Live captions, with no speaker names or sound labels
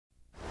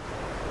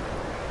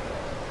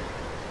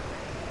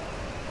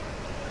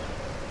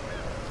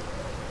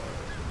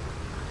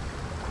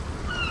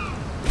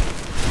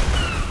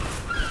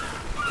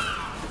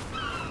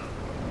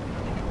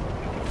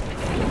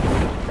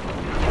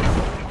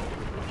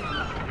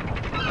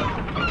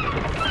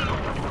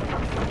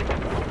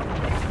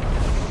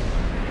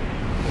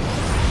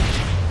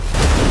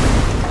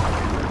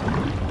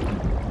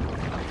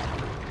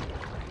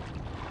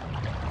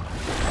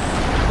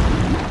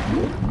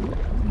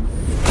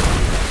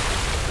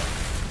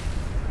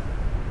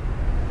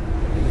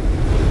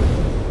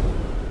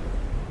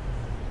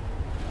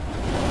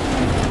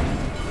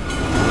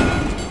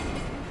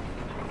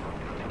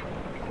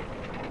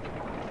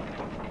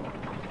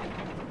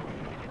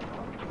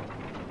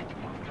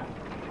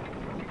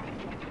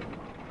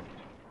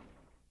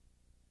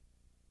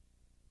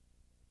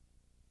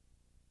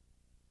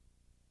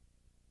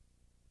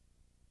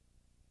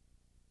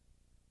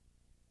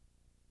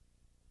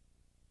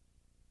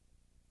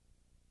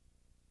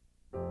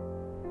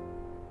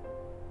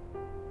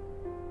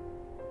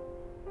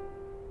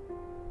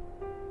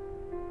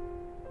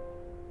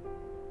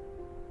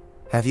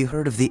Have you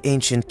heard of the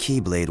ancient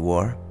Keyblade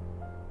War?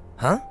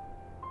 Huh?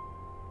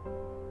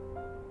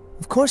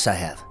 Of course I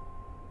have.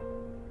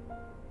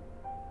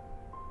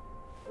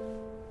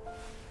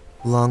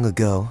 Long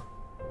ago,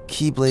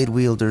 Keyblade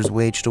wielders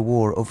waged a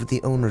war over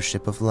the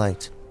ownership of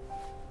light.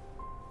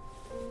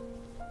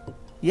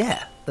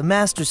 Yeah, the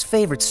Master's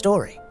favorite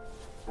story.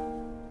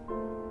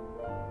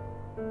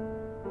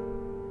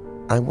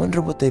 I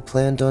wonder what they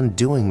planned on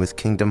doing with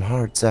Kingdom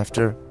Hearts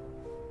after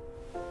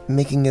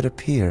making it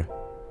appear.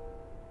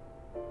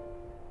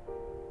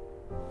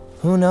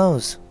 Who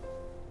knows?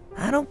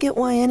 I don't get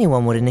why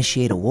anyone would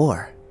initiate a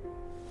war.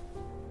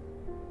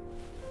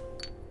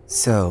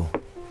 So,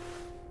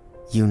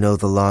 you know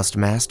the Lost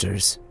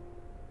Masters?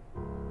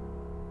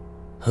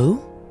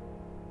 Who?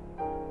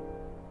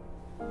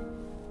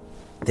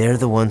 They're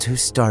the ones who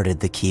started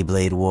the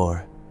Keyblade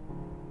War.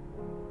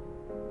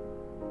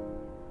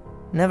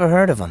 Never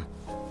heard of them.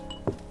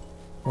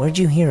 Where'd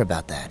you hear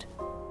about that?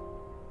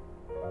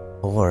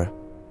 Or,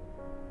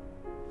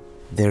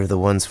 they're the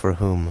ones for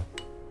whom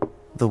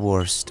the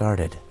war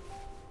started.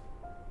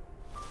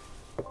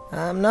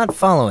 I'm not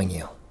following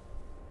you.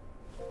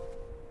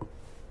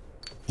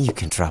 You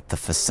can drop the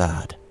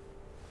facade.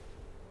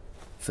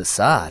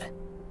 Facade?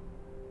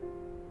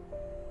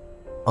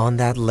 On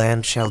that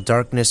land shall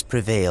darkness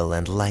prevail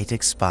and light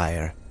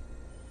expire.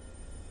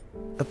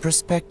 A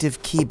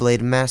prospective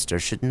Keyblade Master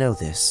should know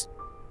this.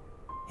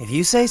 If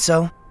you say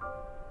so.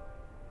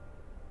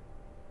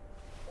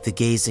 The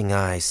gazing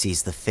eye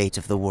sees the fate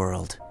of the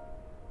world.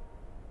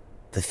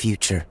 The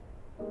future.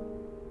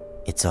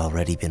 It's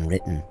already been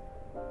written.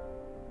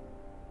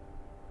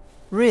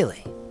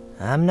 Really?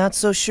 I'm not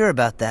so sure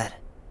about that.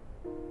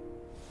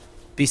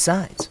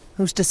 Besides,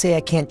 who's to say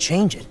I can't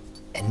change it?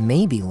 And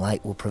maybe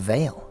light will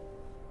prevail.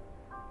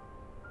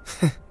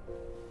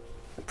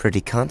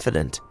 Pretty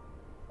confident.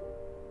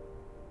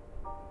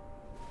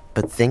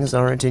 But things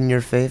aren't in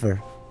your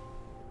favor.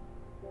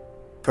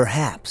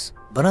 Perhaps,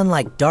 but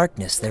unlike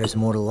darkness, there is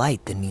more to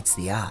light than meets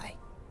the eye.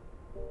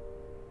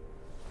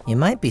 You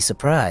might be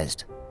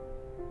surprised.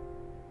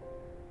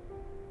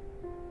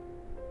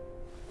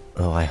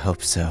 Oh, I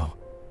hope so.